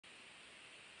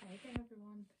Hey again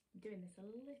everyone, I'm doing this a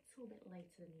little bit later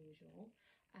than usual.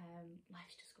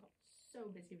 Life's just got so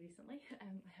busy recently.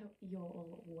 I hope you're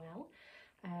all well.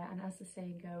 And as the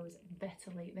saying goes,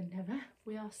 better late than never.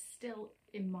 We are still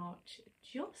in March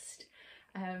just,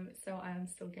 so I am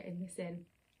still getting this in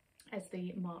as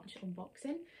the March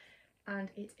unboxing. And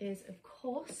it is of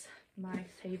course my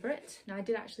favourite. Now I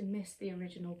did actually miss the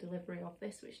original delivery of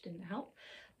this, which didn't help,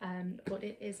 but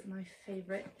it is my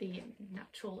favourite, the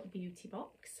Natural Beauty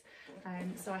box.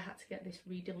 So I had to get this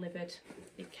re-delivered.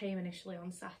 It came initially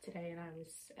on Saturday and I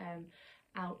was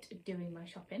out doing my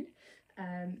shopping,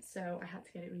 so I had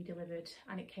to get it re-delivered,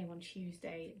 and it came on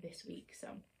Tuesday this week, so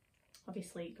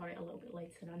obviously got it a little bit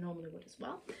later than I normally would as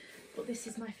well. But this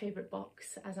is my favourite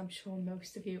box, as I'm sure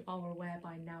most of you are aware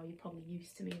by now. You're probably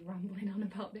used to me rambling on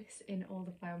about this in all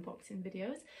of my unboxing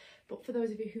videos. But for those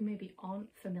of you who maybe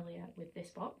aren't familiar with this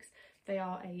box, they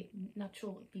are a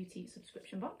Natural Beauty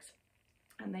subscription box.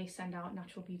 And they send out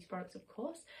natural beauty products, of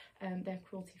course. They're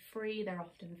cruelty free, they're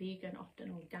often vegan,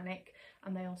 often organic,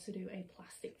 and they also do a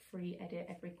plastic free edit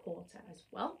every quarter as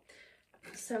well.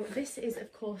 So this is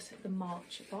of course the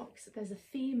March box. There's a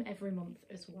theme every month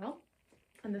as well,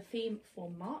 and the theme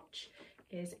for March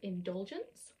is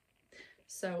indulgence.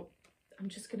 So I'm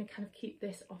just going to kind of keep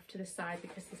this off to the side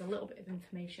because there's a little bit of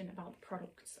information about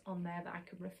products on there that I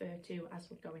could refer to as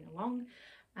we're going along.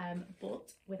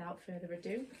 But without further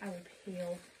ado, I will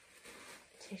peel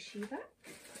the tissue back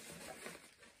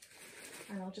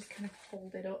and I'll just kind of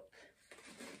hold it up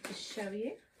to show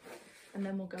you. And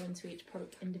then we'll go into each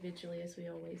product individually as we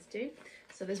always do.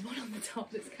 So there's one on the top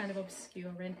that's kind of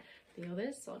obscuring the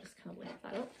others, so I'll just kind of lift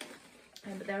that up.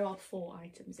 But there are 4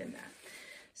 items in there.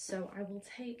 So I will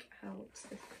take out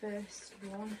the first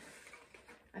one.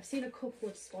 I've seen a couple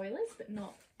of spoilers, but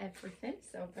not everything,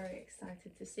 so I'm very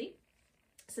excited to see.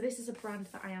 So this is a brand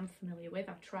that I am familiar with.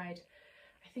 I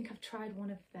think I've tried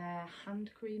one of their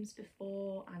hand creams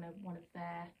before and one of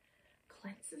their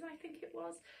cleansers, I think it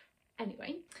was.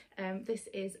 Anyway, this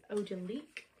is Eau de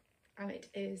Leek, and it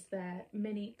is their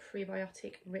mini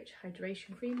prebiotic rich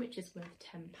hydration cream, which is worth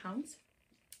 £10.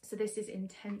 So this is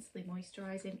intensely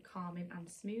moisturising, calming and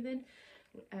smoothing,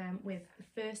 with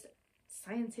the first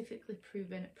scientifically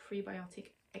proven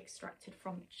prebiotic extracted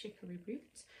from chicory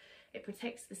root. It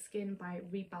protects the skin by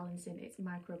rebalancing its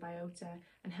microbiota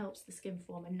and helps the skin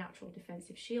form a natural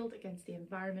defensive shield against the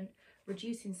environment,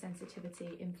 reducing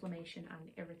sensitivity, inflammation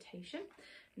and irritation.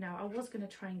 Now I was going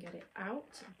to try and get it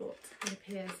out, but it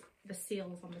appears the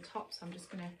seal is on the top, so I'm just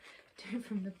going to do it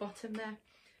from the bottom there.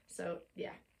 So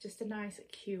yeah, just a nice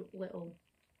cute little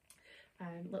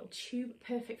tube,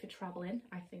 perfect for traveling.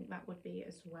 I think that would be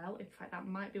as well. In fact, that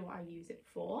might be what I use it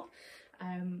for.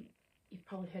 You've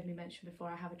probably heard me mention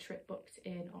before, I have a trip booked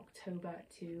in October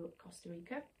to Costa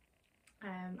Rica,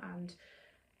 and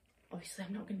obviously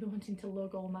I'm not going to be wanting to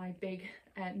lug all my big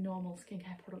normal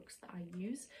skincare products that I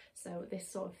use, so this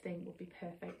sort of thing would be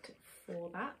perfect for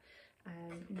that.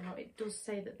 Now it does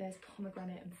say that there's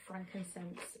pomegranate and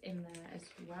frankincense in there as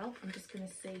well. I'm just going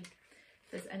to see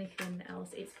if there's anything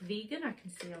else. It's vegan, I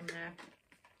can see on there.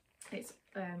 It's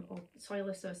Soil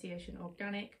Association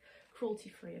organic, cruelty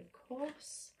free of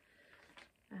course.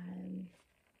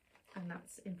 And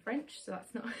that's in French, so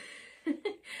that's not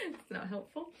it's not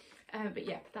helpful, but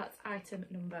yeah, that's item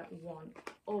number 1.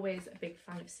 Always a big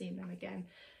fan of seeing them again.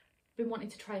 Been wanting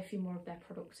to try a few more of their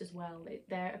products as well.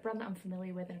 They're a brand that I'm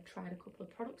familiar with and I've tried a couple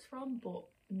of products from, but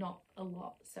not a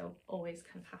lot, so always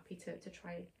kind of happy to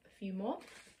try a few more.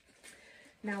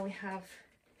 Now we have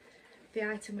the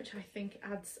item which I think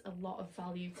adds a lot of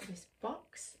value to this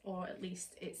box, or at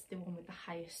least it's the one with the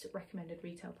highest recommended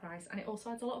retail price, and it also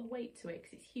adds a lot of weight to it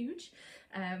because it's huge.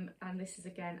 And this is,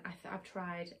 again, I've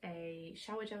tried a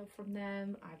shower gel from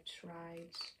them. I've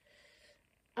tried,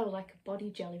 oh, like a body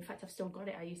gel. In fact, I've still got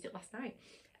it. I used it last night.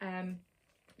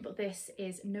 But this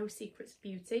is No Secrets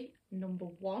Beauty number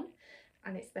 1,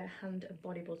 and it's their hand and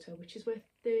body butter, which is worth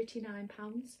 £39.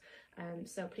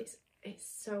 But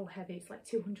it's so heavy, it's like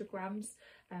 200 grams,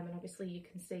 and obviously you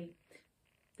can see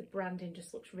the branding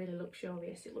just looks really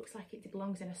luxurious. It looks like it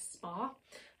belongs in a spa.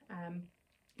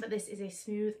 But this is a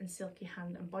smooth and silky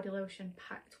hand and body lotion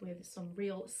packed with some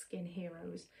real skin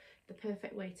heroes. The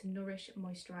perfect way to nourish,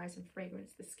 moisturise and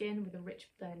fragrance the skin with a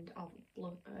rich blend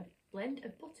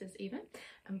of butters even,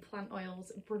 and plant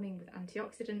oils brimming with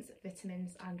antioxidants,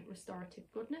 vitamins and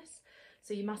restorative goodness.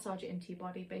 So you massage it into your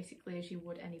body basically as you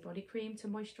would any body cream to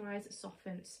moisturise,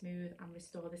 soften, smooth and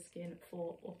restore the skin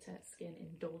for utter skin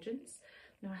indulgence.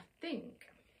 Now I think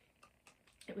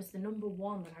it was the number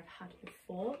 1 that I've had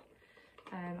before.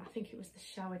 I think it was the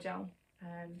shower gel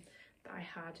that I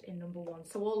had in number 1.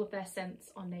 So all of their scents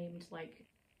are named like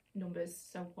numbers,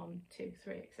 so 1, 2,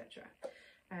 3, etc.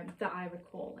 That I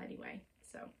recall anyway.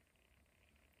 So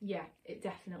yeah, it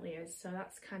definitely is. So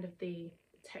that's kind of the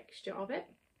texture of it.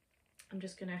 I'm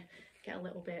just gonna get a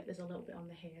little bit, there's a little bit on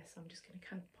the hair, so I'm just gonna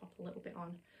kind of pop a little bit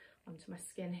onto my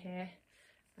skin here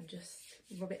and just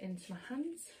rub it into my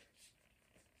hands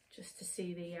just to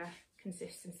see the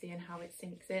consistency and how it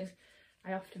sinks in.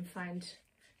 I often find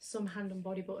some hand and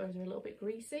body butters are a little bit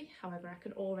greasy, however I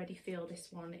can already feel this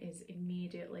one is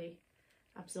immediately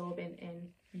absorbing in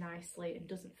nicely and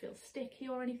doesn't feel sticky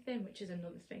or anything, which is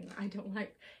another thing that I don't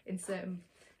like in certain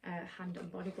hand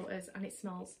and body butters. And it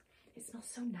smells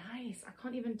so nice. I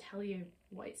can't even tell you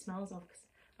what it smells of because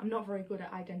I'm not very good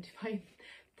at identifying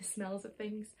the smells of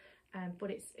things, but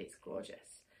it's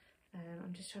gorgeous.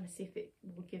 I'm just trying to see if it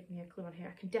will give me a clue on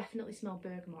here. I can definitely smell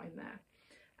bergamot in there,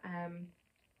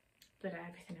 but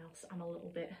everything else I'm a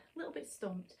little bit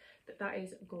stumped. But that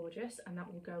is gorgeous, and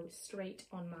that will go straight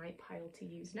on my pile to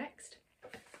use next.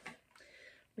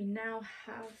 We now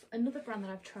have another brand that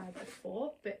I've tried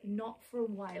before, but not for a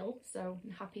while, so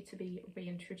I'm happy to be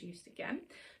reintroduced again.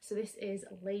 So this is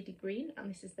Lady Green, and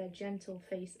this is their Gentle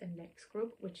Face and Neck Scrub,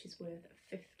 which is worth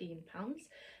 £15.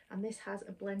 And this has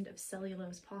a blend of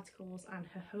cellulose particles and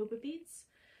jojoba beads,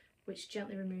 which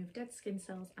gently remove dead skin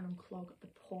cells and unclog the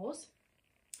pores.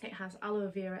 It has aloe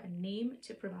vera and neem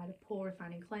to provide a pore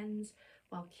refining cleanse,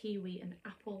 while kiwi and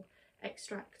apple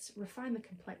extracts refine the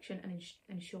complexion and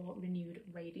ensure renewed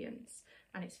radiance.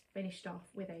 And it's finished off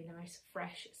with a nice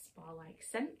fresh spa-like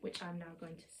scent, which I'm now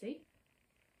going to see.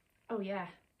 Oh yeah,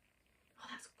 oh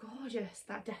that's gorgeous.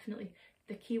 That definitely,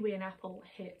 the kiwi and apple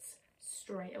hits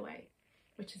straight away,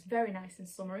 which is very nice and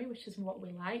summery, which is what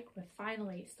we like. We're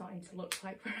finally starting to look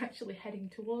like we're actually heading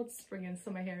towards spring and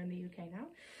summer here in the UK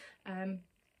now.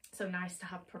 So nice to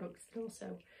have products that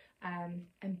also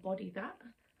embody that.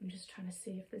 I'm just trying to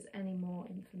see if there's any more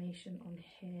information on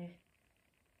here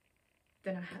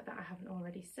than that I haven't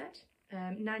already said.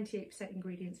 98%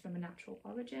 ingredients from a natural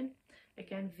origin.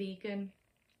 Again, vegan,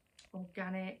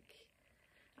 organic,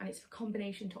 and it's a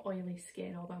combination to oily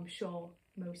skin, although I'm sure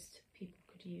most people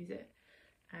could use it.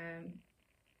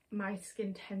 My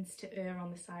skin tends to err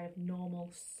on the side of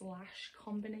normal /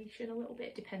 combination a little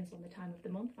bit. Depends on the time of the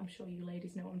month. I'm sure you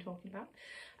ladies know what I'm talking about.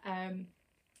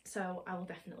 So I will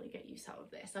definitely get use out of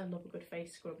this. I love a good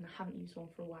face scrub and I haven't used one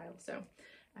for a while, so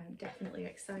I'm definitely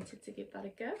excited to give that a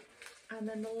go. And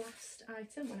then the last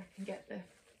item, when I can get the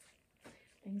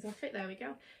things off it, there we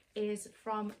go, is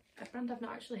from a brand I've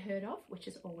not actually heard of, which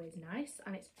is always nice,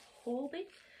 and it's Horby,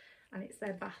 and it's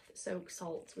their bath soak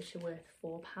salts, which are worth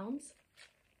 £4.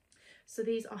 So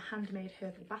these are handmade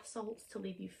herbal bath salts to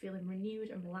leave you feeling renewed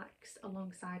and relaxed,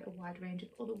 alongside a wide range of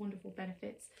other wonderful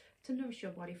benefits to nourish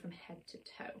your body from head to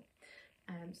toe.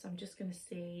 So I'm just going to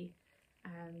see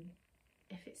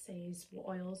if it says what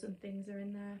oils and things are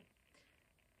in there.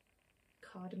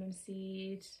 Cardamom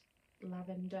seed,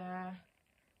 lavender,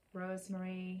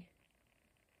 rosemary.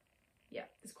 Yeah,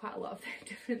 there's quite a lot of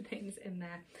different things in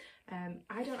there.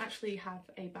 I don't actually have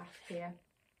a bath here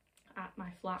at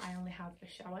my flat. I only have a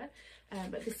shower,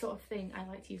 but this sort of thing I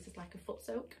like to use as like a foot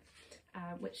soak,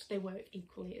 which they work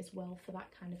equally as well for that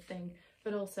kind of thing.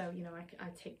 But also, you know, I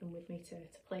take them with me to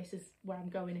places where I'm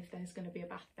going if there's going to be a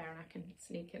bath there and I can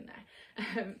sneak in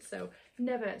there. So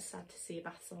never sad to see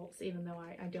bath salts, even though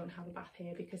I don't have a bath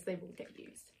here, because they will get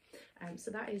used. So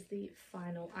that is the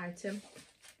final item.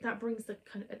 That brings the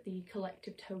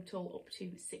collective total up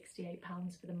to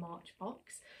 £68 for the March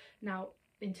box. Now,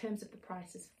 in terms of the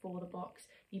prices for the box,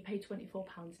 you pay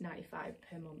 £24.95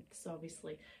 per month. So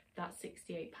obviously that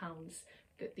 £68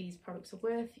 that these products are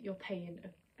worth, you're paying a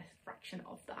fraction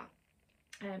of that.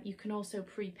 You can also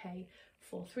prepay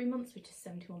for 3 months, which is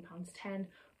 £71.10,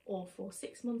 or for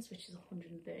 6 months, which is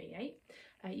 £138.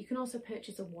 You can also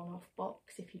purchase a one-off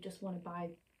box if you just want to buy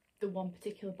the one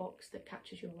particular box that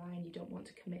catches your eye and you don't want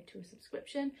to commit to a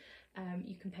subscription.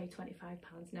 You can pay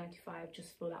 £25.95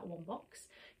 just for that one box.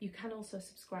 You can also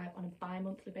subscribe on a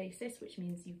bi-monthly basis, which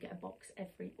means you get a box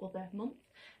every other month,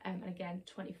 and again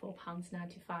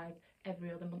 £24.95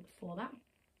 every other month for that.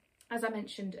 As I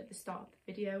mentioned at the start of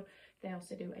the video, they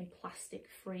also do a plastic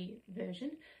free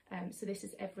version, so this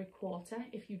is every quarter.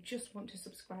 If you just want to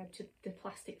subscribe to the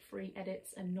plastic free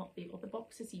edits and not the other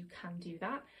boxes, you can do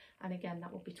that, and again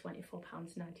that will be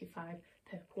 £24.95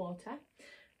 per quarter.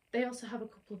 They also have a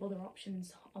couple of other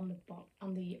options on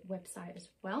the website as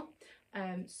well.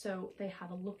 So they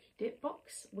have a Lucky Dip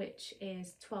box, which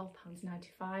is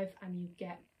 £12.95, and you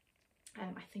get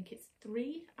I think it's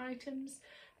 3 items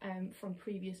from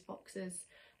previous boxes.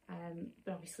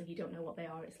 but obviously you don't know what they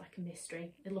are. It's like a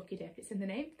mystery, a lucky dip, it's in the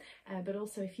name. But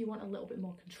also if you want a little bit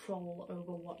more control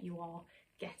over what you are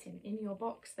getting in your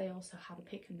box, they also have a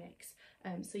pick and mix.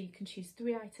 So you can choose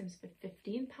 3 items for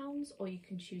 £15 or you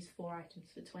can choose 4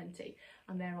 items for 20,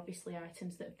 and they're obviously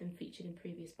items that have been featured in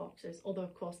previous boxes, although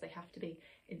of course they have to be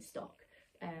in stock.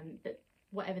 But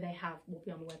whatever they have will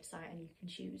be on the website and you can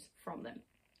choose from them.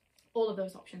 All of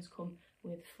those options come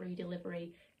with free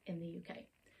delivery in the UK.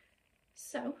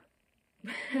 So,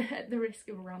 at the risk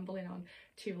of rambling on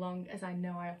too long, as I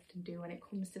know I often do when it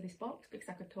comes to this box, because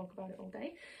I could talk about it all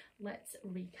day, let's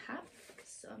recap.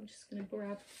 So I'm just going to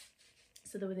grab,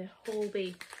 so there were the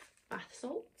Holby bath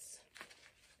salts.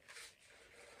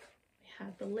 We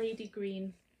had the Lady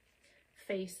Green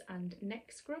face and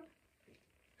neck scrub.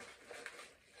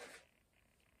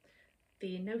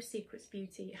 The No Secrets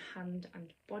Beauty hand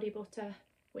and body butter,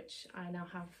 which I now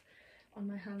have on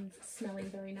my hands, smelling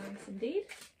very nice indeed.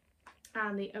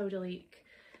 And the Odeleek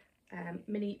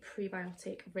mini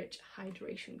prebiotic rich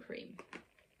hydration cream.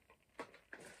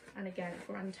 And again, a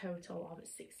grand total of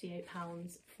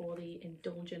 £68 for the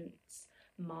Indulgence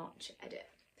March edit.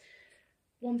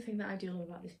 One thing that I do love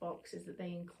about this box is that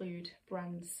they include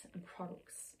brands and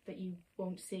products that you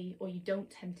won't see, or you don't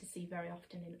tend to see very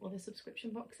often in other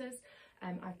subscription boxes.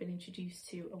 I've been introduced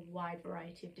to a wide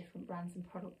variety of different brands and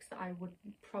products that I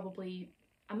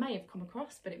may have come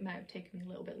across, but it might have taken me a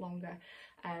little bit longer,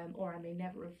 or I may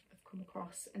never have come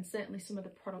across. And certainly some of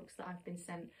the products that I've been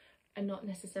sent are not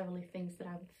necessarily things that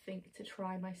I would think to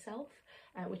try myself,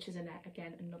 which is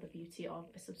again another beauty of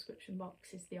a subscription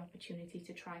box, is the opportunity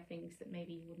to try things that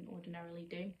maybe you wouldn't ordinarily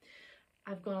do.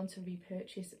 I've gone on to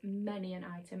repurchase many an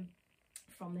item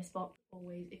from this box.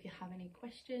 Always, if you have any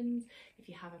questions, if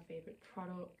you have a favourite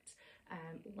product,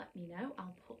 let me know.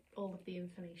 I'll put all of the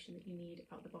information that you need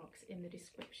about the box in the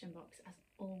description box as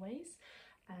always,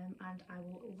 and I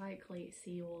will likely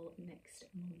see you all next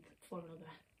month for another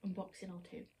unboxing or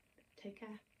two. Take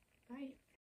care.